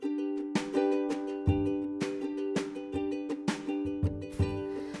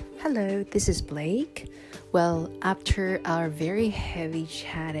Hello, this is Blake. Well, after our very heavy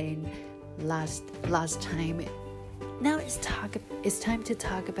chatting last time, now it's time to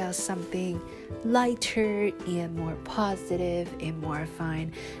talk about something lighter and more positive and more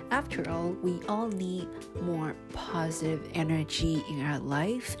fun. After all, we all need more positive energy in our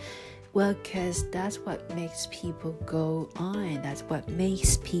life. Well, because that's what makes people go on. That's what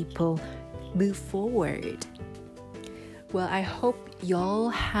makes people move forward. Well, I hope y'all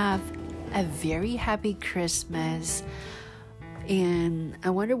have a very happy Christmas. And I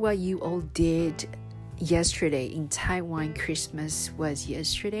wonder what you all did yesterday. In Taiwan, Christmas was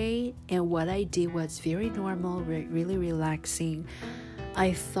yesterday. And what I did was very normal, really relaxing.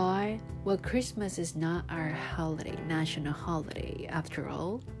 I thought, well, Christmas is not our holiday, national holiday after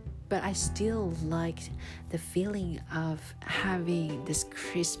all. But I still liked the feeling of having this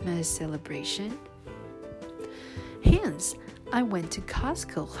Christmas celebration. Hence, I went to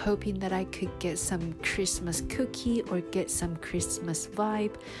Costco hoping that I could get some Christmas cookie or get some Christmas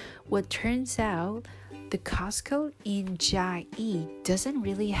vibe. What turns out, the Costco in Jiayi doesn't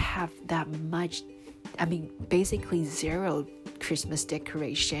really have that much, basically zero Christmas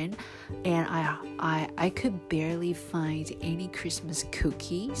decoration, and I could barely find any Christmas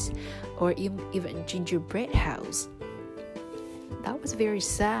cookies or even gingerbread house. That was very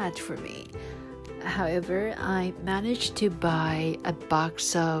sad for me. However, I managed to buy a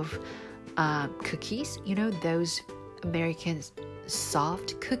box of cookies, those American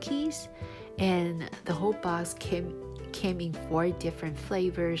soft cookies, and the whole box came in 4 different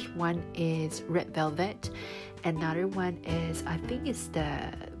flavors. One is red velvet, another one is, I think it's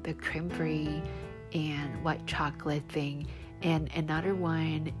the cranberry and white chocolate thing, and another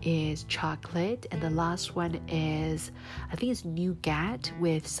one is chocolate, and the last one is, I think it's nougat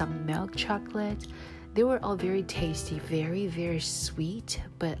with some milk chocolate. They were all very tasty, very, very sweet,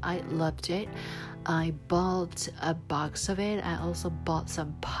 but I loved it. I bought a box of it. I also bought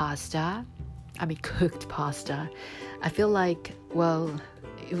some cooked pasta. I feel like, well,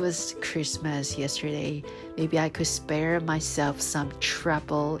 it was Christmas yesterday. Maybe I could spare myself some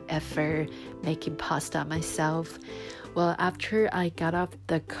trouble effort making pasta myself. Well, after I got off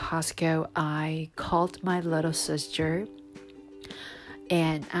the Costco, I called my little sister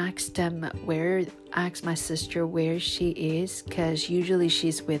and asked my sister where she is, because usually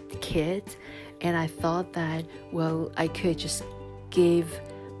she's with kids. And I thought that, well, I could just give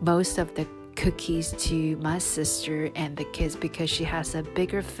most of the cookies to my sister and the kids because she has a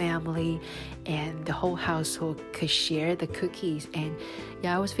bigger family and the whole household could share the cookies. And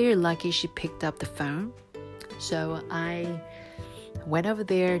yeah, I was very lucky she picked up the phone. So I went over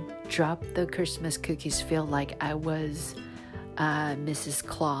there, dropped the Christmas cookies, feel like I was Mrs.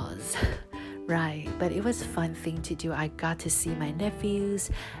 Claus. Right, but it was a fun thing to do. I got to see my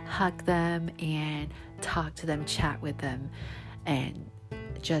nephews, hug them, and talk to them, chat with them, and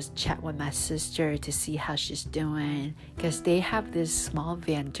just chat with my sister to see how she's doing, because they have this small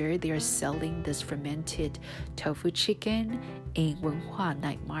vendor. They are selling this fermented tofu chicken in Wenhua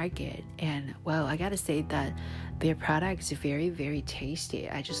Night Market, and well, I gotta say that their product is very, very tasty.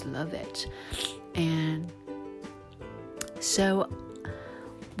 I just love it. And so,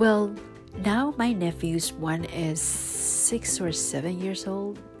 well, now my nephews, one is 6 or 7 years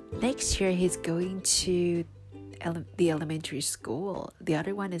old. Next year he's going to the elementary school. The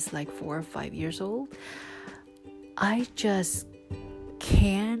other one is like 4 or 5 years old. I just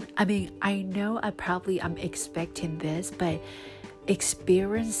can't. I know I'm expecting this, but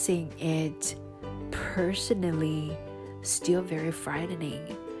experiencing it personally still very frightening.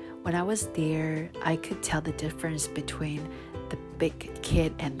 When I was there, I could tell the difference between the big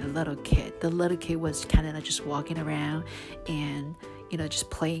kid and the little kid. The little kid was kind of just walking around and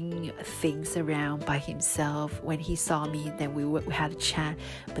just playing things around by himself. When he saw me, then we had a chat.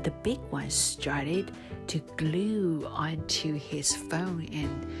 But the big one started to glue onto his phone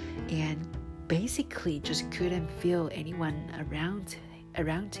and basically just couldn't feel anyone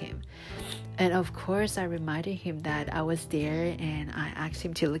around him. And of course, I reminded him that I was there, and I asked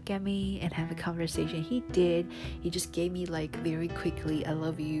him to look at me and have a conversation. He did. He just gave me very quickly, "I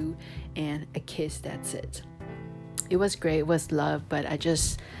love you," and a kiss. That's it. It was great. It was love, but I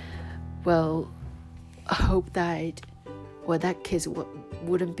just, hope that, that kiss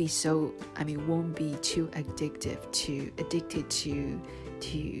wouldn't be so, won't be too addicted to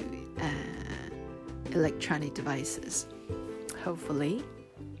electronic devices. Hopefully.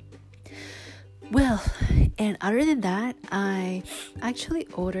 Well, and other than that, I actually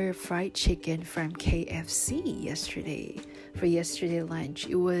ordered fried chicken from KFC yesterday for yesterday lunch.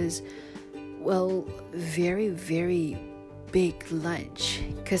 It was, very, very big lunch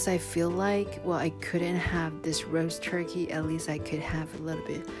because I feel like, well, I couldn't have this roast turkey. At least I could have a little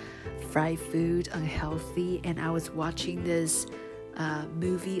bit fried food, unhealthy. And I was watching this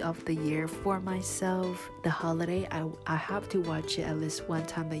movie of the year for myself. The holiday, I have to watch it at least one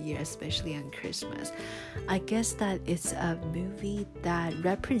time a year, especially on Christmas. I guess that it's a movie that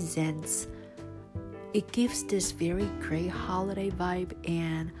represents, it gives this very great holiday vibe,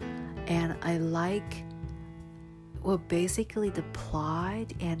 and I like, well, basically the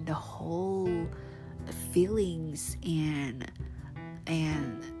plot and the whole feelings and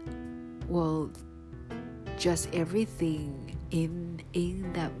well, just everything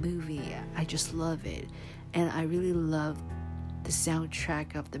in that movie. I just love it, and I really love the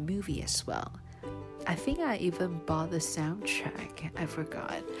soundtrack of the movie as well. I think I even bought the soundtrack. I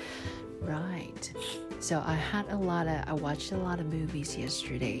forgot. Right. So I watched a lot of movies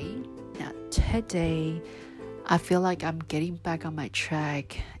yesterday. Now today, I feel like I'm getting back on my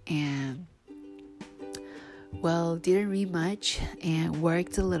track and, well, didn't read much and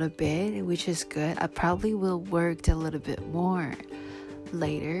worked a little bit, which is good. I probably will work a little bit more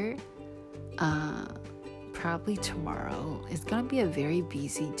later. Probably tomorrow. It's gonna be a very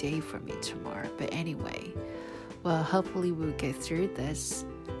busy day for me tomorrow. But anyway, well, hopefully we'll get through this.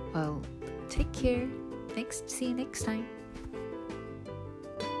 Well, take care. See you next time.